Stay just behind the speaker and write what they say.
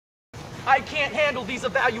I can't handle these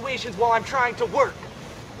evaluations while I'm trying to work.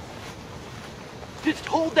 Just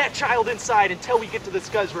hold that child inside until we get to the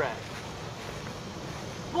Skuzrag.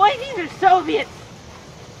 Boy, these are Soviets.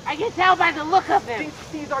 I can tell by the look of them.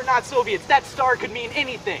 These are not Soviets. That star could mean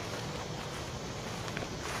anything.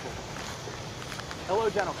 Hello,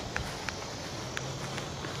 gentlemen.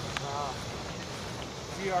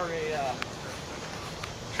 We are a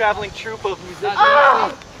traveling troupe of musicians.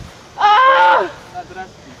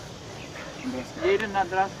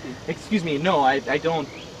 Excuse me, no, I don't.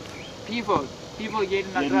 People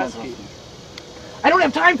jeden nadraski. I don't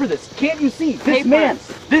have time for this. Can't you see? This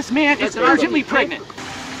man is urgently pregnant.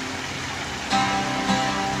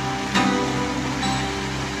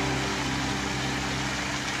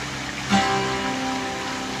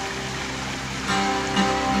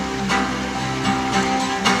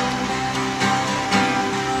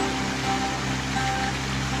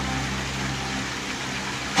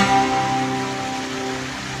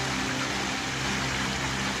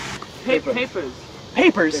 Papers.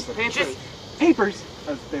 Papers? Papers. Papers?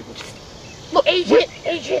 Look, Agent,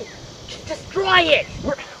 just destroy it.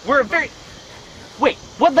 We're very... Wait,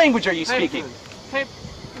 what language are you speaking?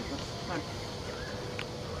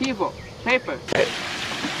 People. Papers.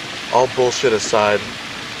 All bullshit aside,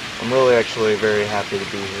 I'm really actually very happy to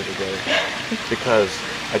be here today because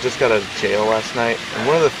I just got out of jail last night, and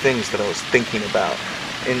one of the things that I was thinking about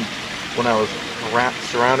when I was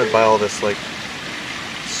surrounded by all this like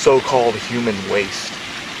so-called human waste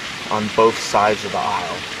on both sides of the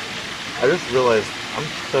aisle, I just realized I'm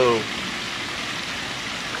so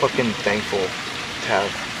fucking thankful to have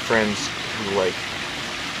friends who like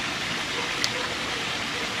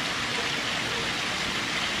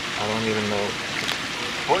I don't even know.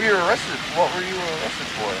 What were you arrested for?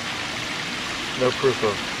 No proof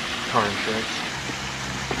of car insurance.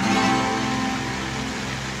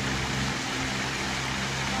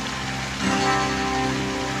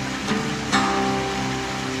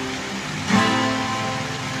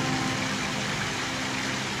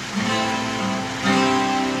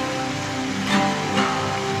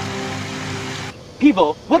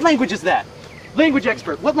 Pivo, what language is that? Language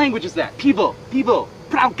expert, what language is that? Pivo,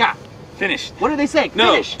 pravka. Finish. What are they saying?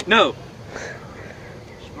 No, Finish. no.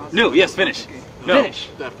 No, yes, finish. No. Finish.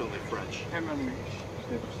 Definitely French.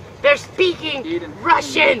 They're speaking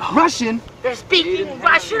Russian. Russian? They're speaking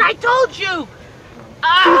Russian, I told you.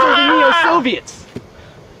 These are the neo-Soviets.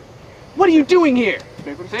 What are you doing here?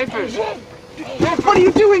 Papers. What are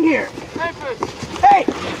you doing here? Papers. Hey!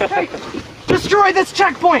 Hey! Destroy this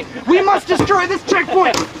checkpoint! We must destroy this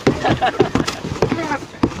checkpoint!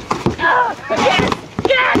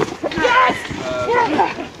 Yes!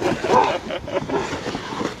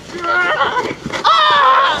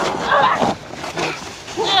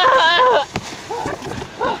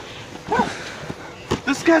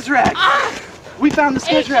 The Skuzrag! We found the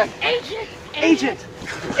Skuzrag! Agent!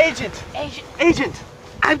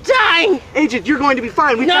 I'm dying! Agent, you're going to be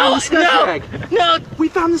fine. We found the Skuzrag! No! We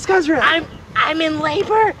found the Skuzrag! I'm in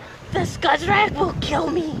labor. The Skuzrag will kill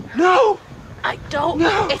me. No! I don't.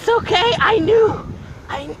 No! It's okay. I knew.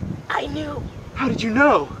 I knew. How did you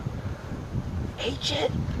know?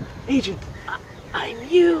 Agent, Agent! I'm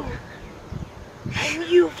you. I'm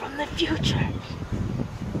you from the future.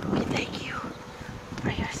 Thank you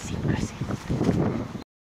for your